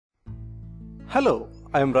Hello,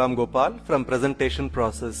 I am Ram Gopal from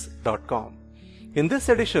presentationprocess.com. In this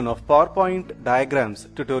edition of PowerPoint Diagrams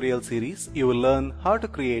tutorial series, you will learn how to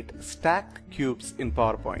create stacked cubes in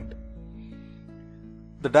PowerPoint.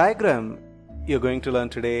 The diagram you're going to learn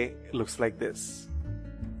today looks like this.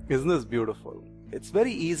 Isn't this beautiful? It's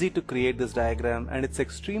very easy to create this diagram and it's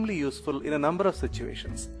extremely useful in a number of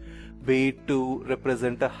situations, be it to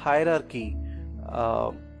represent a hierarchy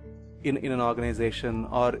in an organization,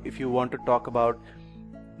 or if you want to talk about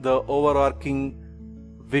the overarching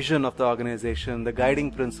vision of the organization, the guiding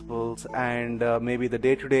principles, and maybe the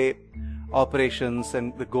day-to-day operations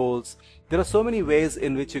and the goals. There are so many ways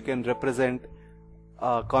in which you can represent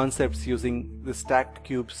concepts using the stacked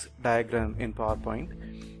cubes diagram in PowerPoint.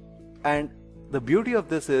 And the beauty of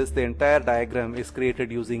this is the entire diagram is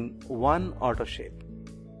created using one auto shape.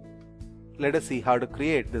 Let us see how to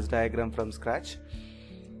create this diagram from scratch.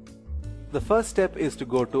 The first step is to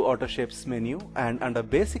go to Auto Shapes menu, and under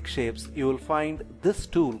Basic Shapes you will find this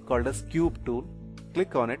tool called as Cube tool.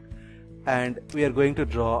 Click on it and we are going to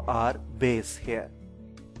draw our base here.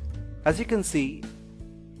 As you can see,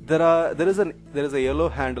 there is a yellow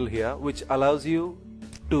handle here which allows you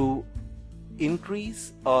to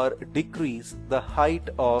increase or decrease the height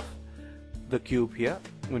of the cube here.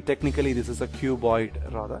 I mean, technically this is a cuboid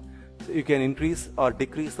rather. So you can increase or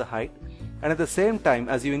decrease the height. And at the same time,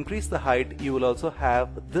 as you increase the height, you will also have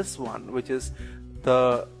this one, which is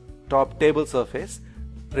the top table surface,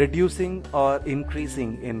 reducing or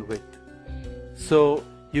increasing in width. So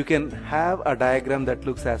you can have a diagram that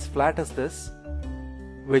looks as flat as this,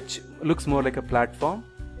 which looks more like a platform,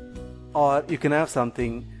 or you can have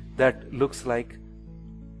something that looks like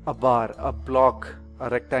a bar, a block, a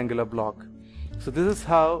rectangular block. So this is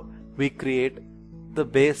how we create the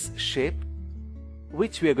base shape,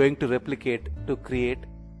 which we are going to replicate to create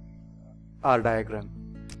our diagram.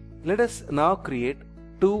 Let us now create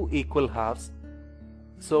two equal halves.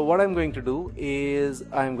 So what I'm going to do is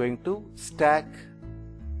I'm going to stack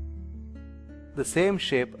the same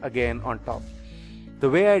shape again on top. The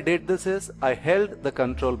way I did this is I held the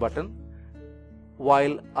control button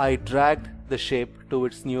while I dragged the shape to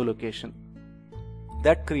its new location.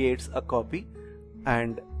 That creates a copy,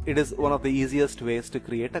 and it is one of the easiest ways to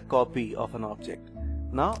create a copy of an object.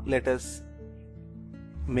 Now let us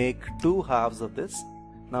make two halves of this.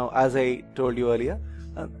 Now, as I told you earlier,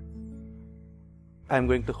 I'm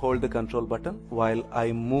going to hold the control button while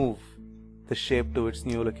I move the shape to its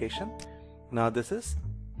new location. Now this is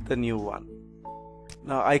the new one.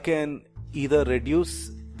 Now I can either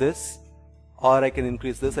reduce this or I can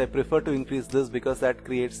increase this. I prefer to increase this because that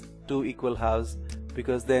creates two equal halves,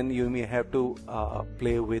 because then you may have to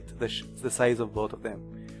play with the size of both of them.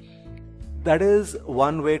 That is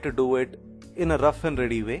one way to do it in a rough and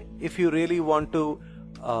ready way. If you really want to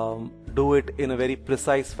do it in a very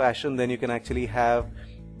precise fashion, then you can actually have,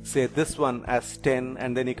 say, this one as 10,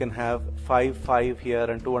 and then you can have 5, 5 here,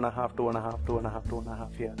 and 2.5, 2.5, 2.5,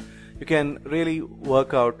 2.5 here. You can really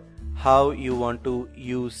work out how you want to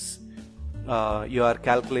use your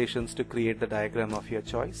calculations to create the diagram of your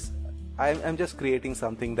choice. I'm just creating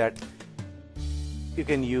something that you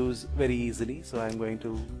can use very easily. So I'm going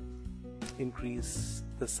to increase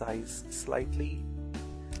the size slightly,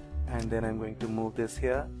 and then I'm going to move this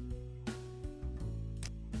here,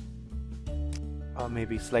 or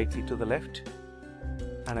maybe slightly to the left,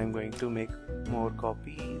 and I'm going to make more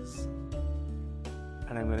copies,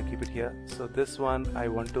 and I'm going to keep it here. So this one I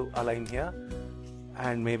want to align here,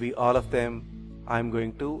 and maybe all of them I'm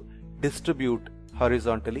going to distribute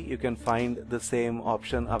horizontally. You can find the same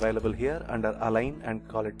option available here under Align and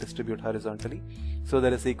call it Distribute Horizontally. So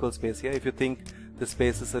there is equal space here. If you think the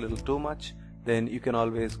space is a little too much, then you can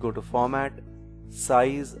always go to Format,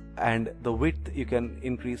 Size, and the width you can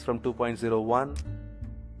increase from 2.01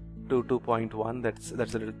 to 2.1. That's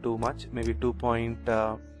a little too much. Maybe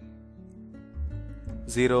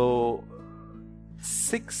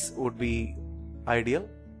 2.06 would be ideal.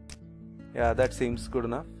 Yeah, that seems good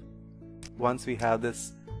enough. Once we have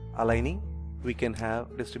this aligning, we can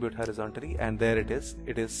have Distribute Horizontally, and there it is.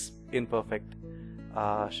 It is in perfect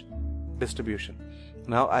distribution.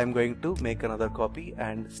 Now I'm going to make another copy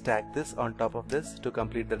and stack this on top of this to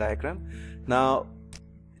complete the diagram. Now,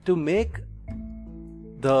 to make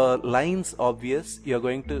the lines obvious, you're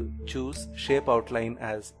going to choose Shape Outline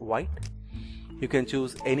as white. You can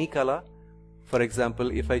choose any color. For example,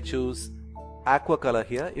 if I choose aqua color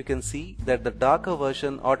here, you can see that the darker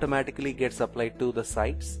version automatically gets applied to the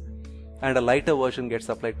sides and a lighter version gets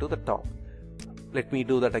applied to the top. Let me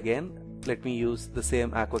do that again. Let me use the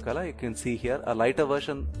same aqua color. You can see here a lighter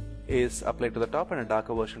version is applied to the top and a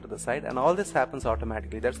darker version to the side, and all this happens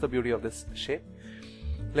automatically. That's the beauty of this shape.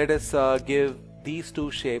 Let us give these two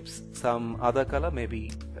shapes some other color,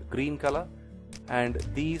 maybe a green color, and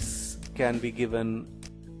these can be given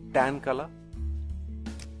tan color,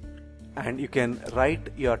 and you can write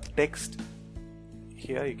your text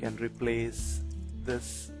here. You can replace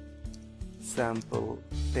this sample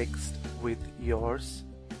text with yours,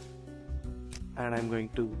 and I'm going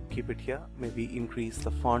to keep it here, maybe increase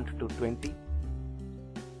the font to 20,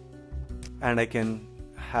 and I can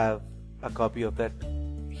have a copy of that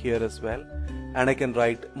here as well, and I can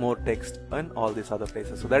write more text in all these other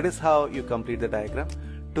places. So that is how you complete the diagram.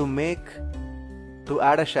 To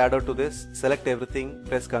add a shadow to this, select everything,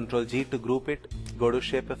 press Ctrl G to group it, go to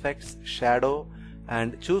Shape Effects, Shadow,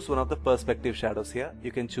 and choose one of the perspective shadows here.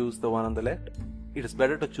 You can choose the one on the left. It is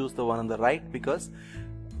better to choose the one on the right because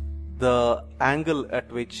the angle at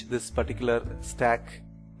which this particular stack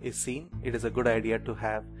is seen, it is a good idea to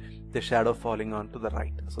have the shadow falling onto the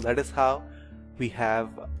right. So that is how we have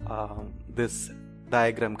this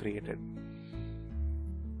diagram created.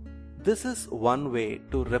 This is one way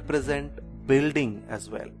to represent building as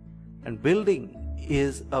well, and building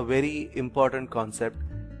is a very important concept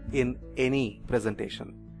in any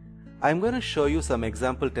presentation. I'm going to show you some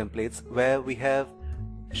example templates where we have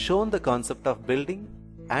shown the concept of building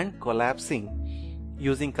and collapsing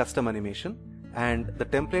using custom animation, and the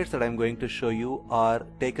templates that I'm going to show you are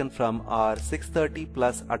taken from our 630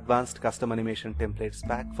 plus advanced custom animation templates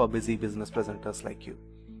pack for busy business presenters like you.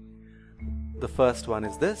 The first one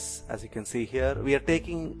is this. As you can see here, we are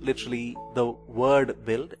taking literally the word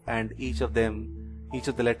build, and each of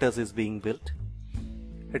the letters is being built.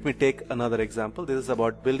 Let me take another example. This is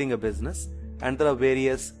about building a business, and there are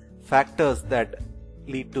various factors that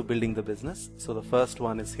lead to building the business. So the first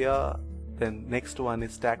one is here, then next one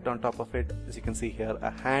is stacked on top of it. As you can see here,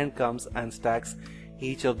 a hand comes and stacks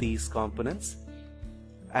each of these components,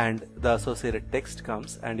 and the associated text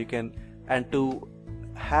comes, and to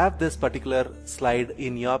have this particular slide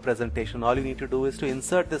in your presentation, all you need to do is to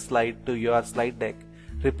insert this slide to your slide deck,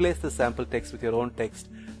 replace the sample text with your own text,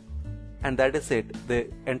 and that is it.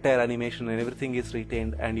 The entire animation and everything is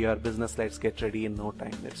retained, and your business slides get ready in no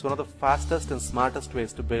time. It's one of the fastest and smartest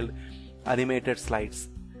ways to build animated slides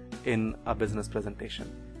in a business presentation.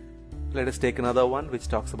 Let us take another one which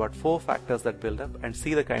talks about 4 factors that build up, and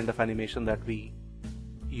see the kind of animation that we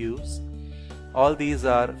use. All these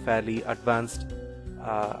are fairly advanced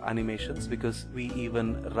animations because we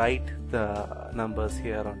even write the numbers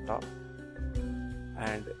here on top.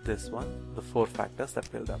 And this one, the 4 factors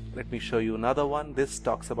that build up. Let me show you another one. This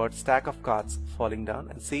talks about stack of cards falling down,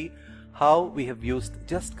 and see how we have used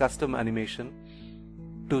just custom animation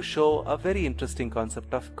to show a very interesting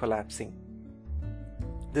concept of collapsing.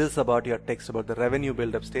 This is about your text about the revenue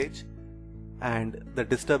build-up stage and the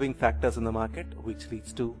disturbing factors in the market which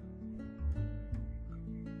leads to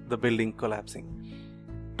the building collapsing.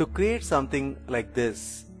 To create something like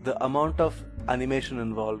this, the amount of animation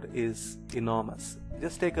involved is enormous.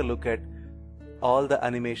 Just take a look at all the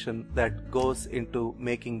animation that goes into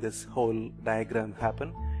making this whole diagram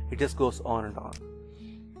happen. It just goes on and on.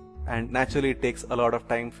 And naturally it takes a lot of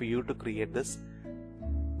time for you to create this.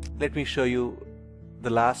 Let me show you the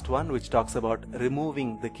last one, which talks about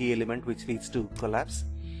removing the key element which leads to collapse.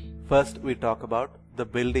 First we talk about the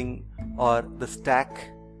building or the stack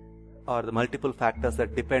or the multiple factors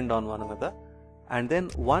that depend on one another, and then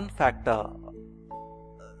one factor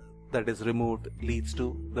that is removed leads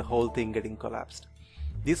to the whole thing getting collapsed.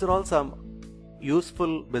 These are all some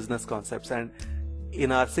useful business concepts, and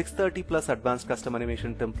in our 630 plus advanced custom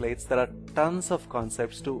animation templates there are tons of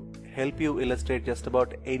concepts to help you illustrate just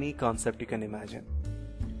about any concept you can imagine.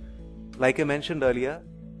 Like I mentioned earlier,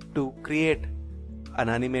 to create an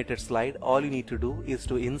animated slide, all you need to do is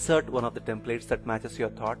to insert one of the templates that matches your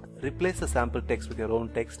thought, replace the sample text with your own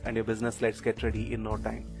text, and your business slides get ready in no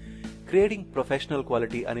time. Creating professional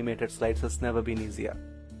quality animated slides has never been easier.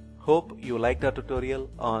 Hope you liked our tutorial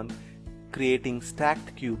on creating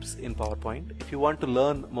stacked cubes in PowerPoint. If you want to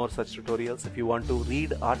learn more such tutorials, if you want to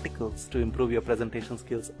read articles to improve your presentation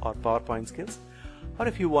skills or PowerPoint skills, or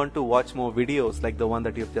if you want to watch more videos like the one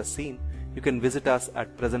that you've just seen, you can visit us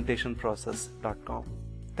at presentationprocess.com.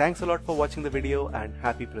 Thanks a lot for watching the video, and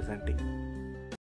happy presenting.